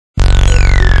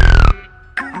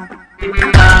The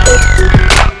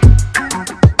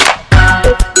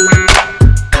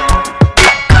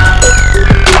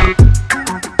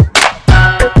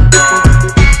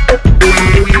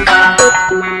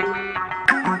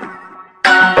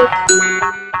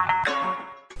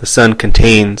Sun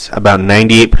contains about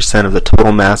 98% of the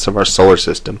total mass of our solar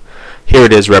system. Here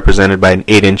it is represented by an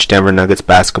 8-inch Denver Nuggets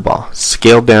basketball,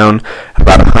 scaled down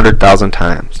about 100,000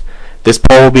 times. This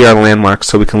pole will be our landmark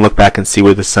so we can look back and see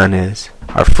where the Sun is.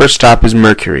 Our first stop is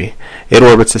Mercury. It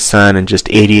orbits the Sun in just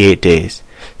 88 days.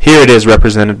 Here it is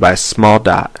represented by a small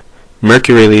dot.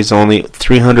 Mercury is only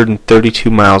 332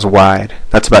 miles wide.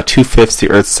 That's about 2/5 the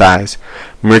Earth's size.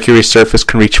 Mercury's surface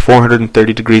can reach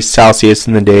 430 degrees Celsius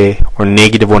in the day or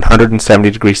negative 170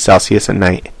 degrees Celsius at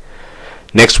night.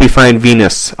 Next we find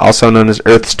Venus, also known as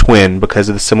Earth's twin because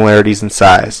of the similarities in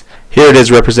size. Here it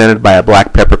is represented by a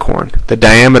black peppercorn. The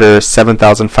diameter is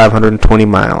 7,520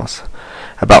 miles,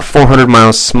 about 400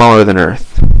 miles smaller than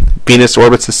Earth. Venus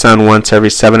orbits the Sun once every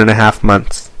 7.5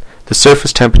 months. The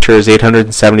surface temperature is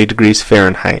 870 degrees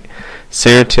Fahrenheit.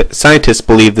 Scientists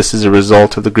believe this is a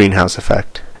result of the greenhouse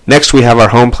effect. Next we have our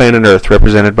home planet Earth,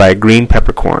 represented by a green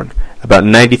peppercorn, about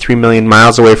 93 million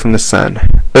miles away from the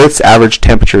Sun. Earth's average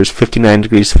temperature is 59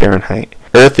 degrees Fahrenheit.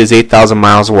 Earth is 8,000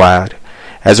 miles wide.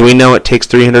 As we know, it takes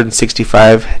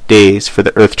 365 days for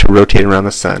the Earth to rotate around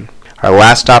the Sun. Our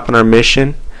last stop on our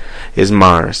mission is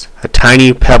Mars. A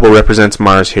tiny pebble represents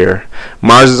Mars here.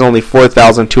 Mars is only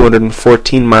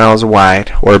 4,214 miles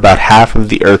wide, or about half of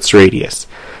the Earth's radius.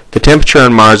 The temperature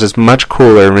on Mars is much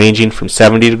cooler, ranging from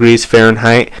 70 degrees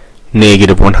Fahrenheit,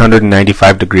 negative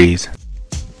 195 degrees.